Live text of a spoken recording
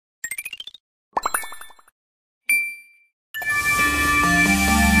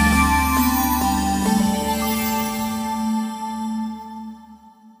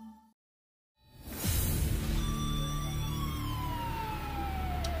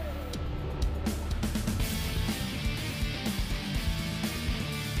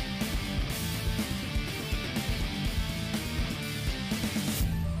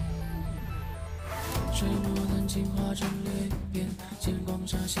着裂变，金光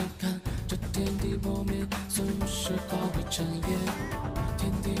下斜看这天地破灭，总是化为尘烟。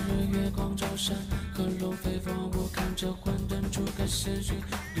天地日月光照闪，和龙飞凤，我看着混沌初开鲜血，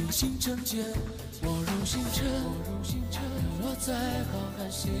流星成劫。我如星辰，流落在浩瀚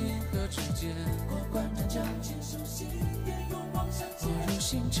星河之间。过关斩将，坚守信念，勇往向前。我如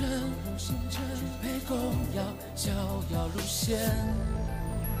星辰，举杯共邀，逍遥路线。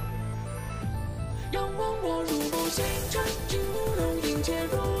仰望我如梦星辰，金乌龙迎接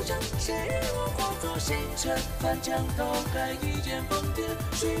如真。谁与我化作星辰，翻江倒海一剑锋巅。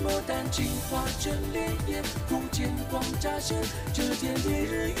水墨丹青化成烈焰，古剑光乍现。这天地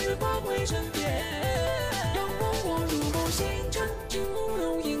日月化为尘烟。仰望我如梦星辰，金乌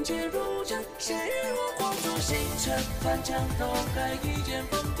龙迎接如真。谁与我化作星辰，翻江倒海一剑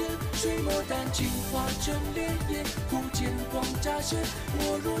锋巅。水墨丹青化成烈焰，古剑光乍现。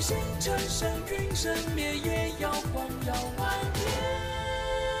我如星辰，生云生灭，也要晃耀万年。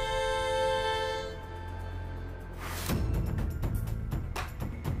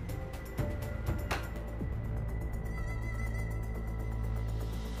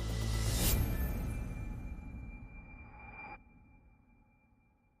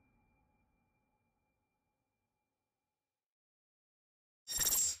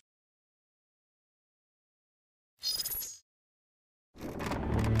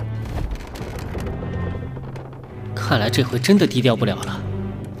看来这回真的低调不了了。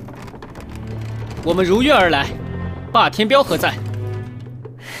我们如约而来，霸天彪何在？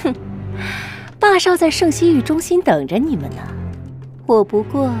哼，霸少在圣西域中心等着你们呢，我不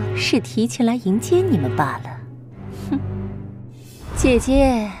过是提前来迎接你们罢了。哼，姐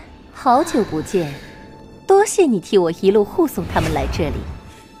姐，好久不见，多谢你替我一路护送他们来这里。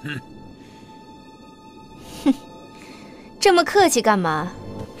哼，这么客气干嘛？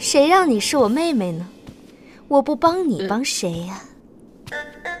谁让你是我妹妹呢？我不帮你帮谁呀？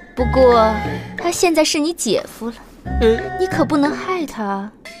不过他现在是你姐夫了，你可不能害他。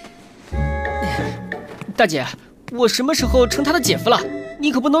大姐，我什么时候成他的姐夫了？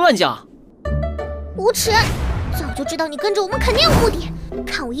你可不能乱讲。无耻！早就知道你跟着我们肯定有目的，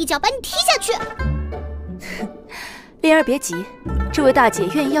看我一脚把你踢下去。灵儿别急，这位大姐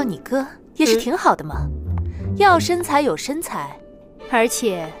愿意要你哥，也是挺好的嘛。要身材有身材，而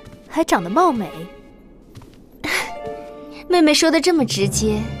且还长得貌美。妹妹说的这么直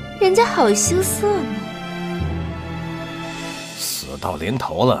接，人家好羞涩呢。死到临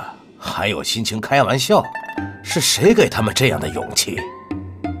头了，还有心情开玩笑？是谁给他们这样的勇气？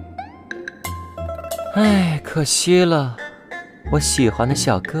哎，可惜了，我喜欢的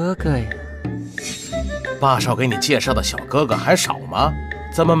小哥哥呀。霸少给你介绍的小哥哥还少吗？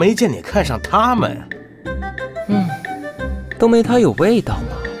怎么没见你看上他们？都没他有味道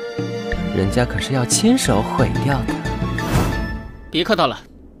嘛。人家可是要亲手毁掉的。别客套了，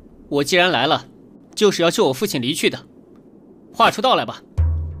我既然来了，就是要救我父亲离去的。话出道来吧。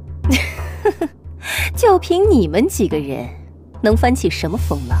就凭你们几个人，能翻起什么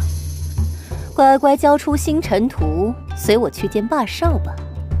风浪？乖乖交出星辰图，随我去见霸少吧。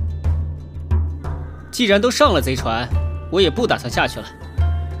既然都上了贼船，我也不打算下去了，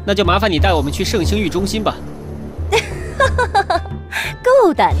那就麻烦你带我们去圣星域中心吧。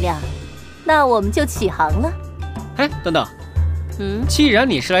够胆量，那我们就起航了。哎，等等。既然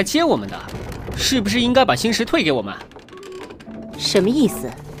你是来接我们的，是不是应该把星石退给我们？什么意思？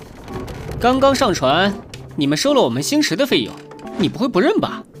刚刚上船，你们收了我们星石的费用，你不会不认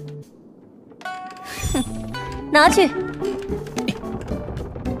吧？哼，拿去，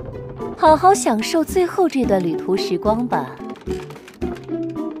好好享受最后这段旅途时光吧。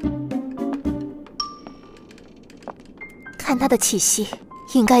看他的气息，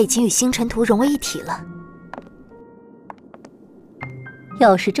应该已经与星辰图融为一体了。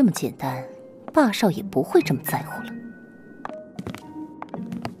要是这么简单，霸少也不会这么在乎了。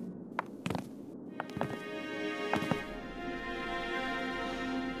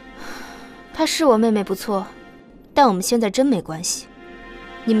她是我妹妹不错，但我们现在真没关系，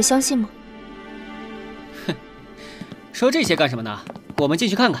你们相信吗？哼，说这些干什么呢？我们进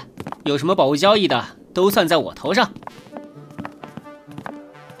去看看，有什么宝物交易的，都算在我头上。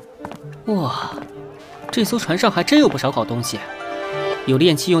哇，这艘船上还真有不少好东西。有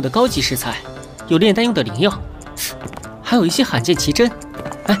炼器用的高级石材，有炼丹用的灵药，还有一些罕见奇珍。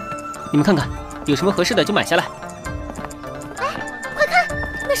哎，你们看看，有什么合适的就买下来。哎，快看，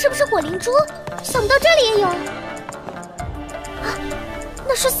那是不是火灵珠？想不到这里也有。啊，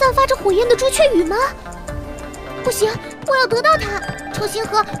那是散发着火焰的朱雀羽吗？不行，我要得到它！抽星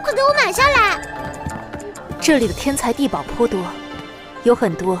河，快给我买下来！这里的天材地宝颇多，有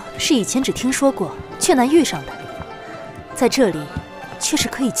很多是以前只听说过却难遇上的。在这里却是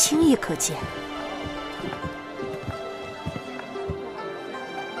可以轻易可见。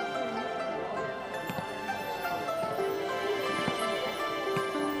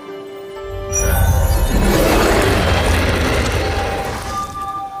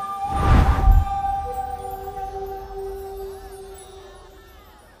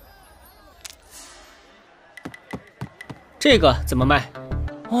这个怎么卖？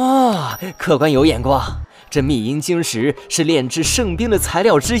哇，客官有眼光，这密银晶石是炼制圣兵的材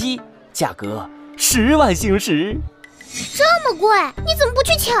料之一，价格10万星石。这么贵，你怎么不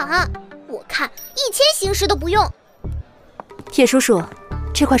去抢啊？我看1000星石都不用。叶叔叔，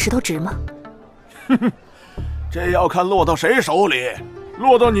这块石头值吗？哼哼，这要看落到谁手里。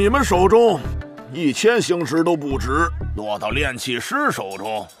落到你们手中，1000星石都不值；落到炼器师手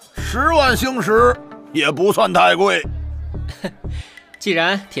中，10万星石也不算太贵。既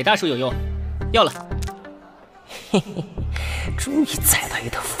然铁大叔有用，要了。嘿嘿，终于宰到一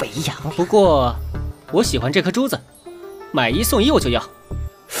头肥羊了。不过，我喜欢这颗珠子，买1送1我就要。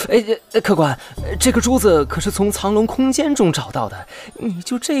客官，这颗珠子可是从藏龙空间中找到的，你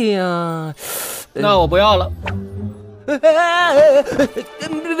就这样……那我不要了。别，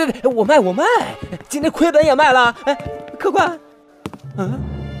我卖，今天亏本也卖了。客官，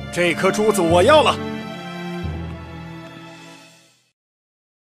这颗珠子我要了。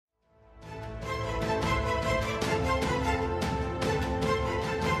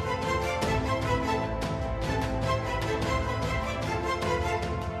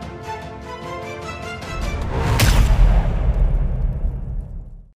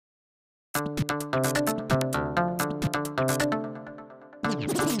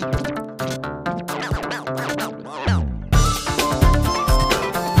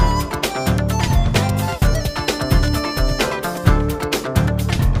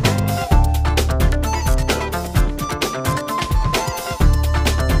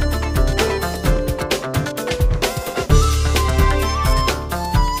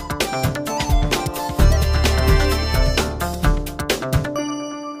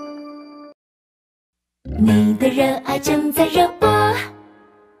你的热爱正在热